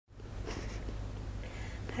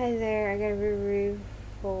Hi there, I got a review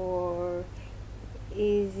for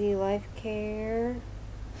EasyLifeCare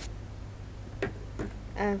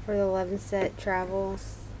for the 11 set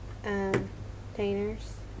travels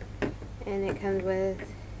containers, and it comes with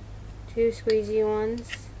 2 squeezy ones.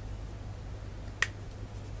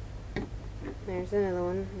 There's another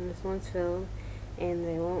one, and this one's filled, and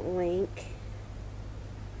they won't link.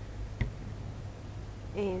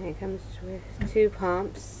 And it comes with 2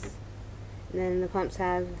 pumps. And then the pumps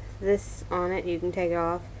have this on it. You can take it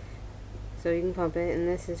off so you can pump it. And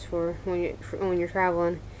this is for when you're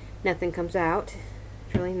traveling, nothing comes out.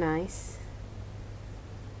 It's really nice.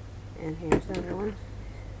 And here's another one.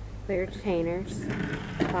 Clear containers,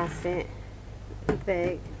 plastic,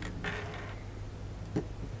 thick,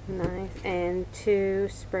 nice, and 2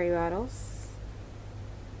 spray bottles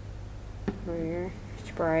for your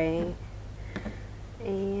spray,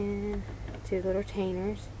 and 2 little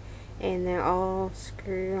containers. And they're all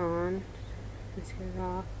screwed on and screwed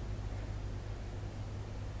off.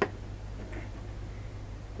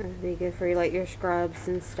 That would be good for like your scrubs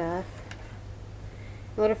and stuff.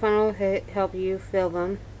 A little funnel will help you fill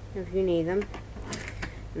them if you need them.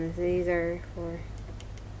 And these are right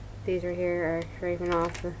here are scraping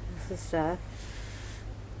off the stuff.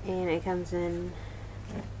 And it comes in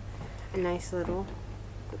a nice little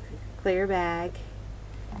clear bag.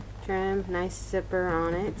 Trim, nice zipper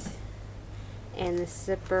on it. And the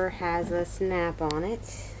zipper has a snap on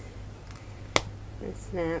it. It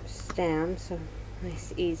snaps down, so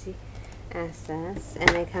nice, easy access.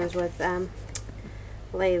 And it comes with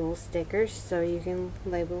label stickers, so you can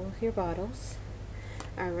label your bottles.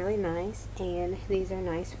 Are really nice, and these are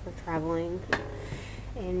nice for traveling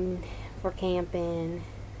and for camping.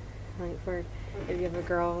 Like for if you have a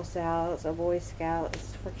Girl Scouts, a Boy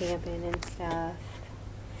Scouts, for camping and stuff.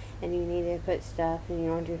 And you need to put stuff, and you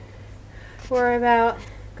don't have to worry about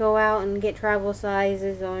go out and get travel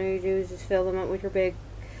sizes. All you do is just fill them up with your big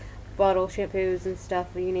bottle shampoos and stuff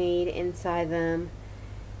you need inside them,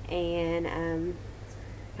 and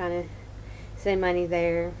kind of save money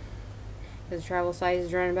there, because the travel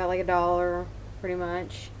sizes run about like $1 pretty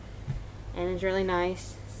much, and it's really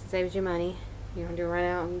nice. Saves you money. You don't have to run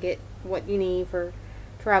out and get what you need for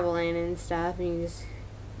traveling and stuff, and you just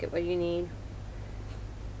get what you need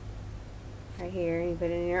right here, and you put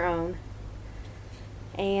it in your own.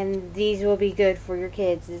 And these will be good for your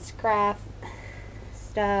kids. It's craft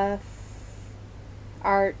stuff,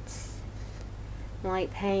 arts,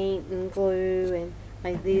 like paint and glue, and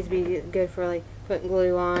like these be good for like putting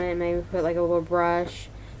glue on it. Maybe put like a little brush.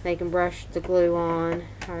 They can brush the glue on,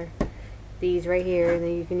 or these right here.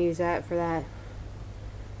 Then you can use that for that.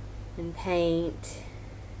 And paint,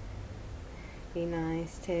 be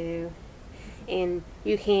nice too. And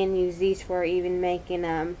you can use these for even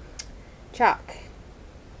making chalk,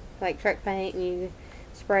 like truck paint, and you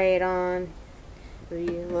spray it on.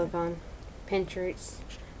 You look on Pinterest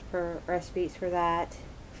for recipes for that,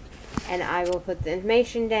 and I will put the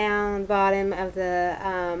information down on the bottom of the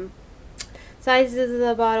sizes of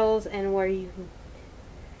the bottles and where you can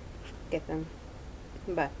get them.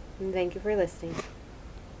 But thank you for listening.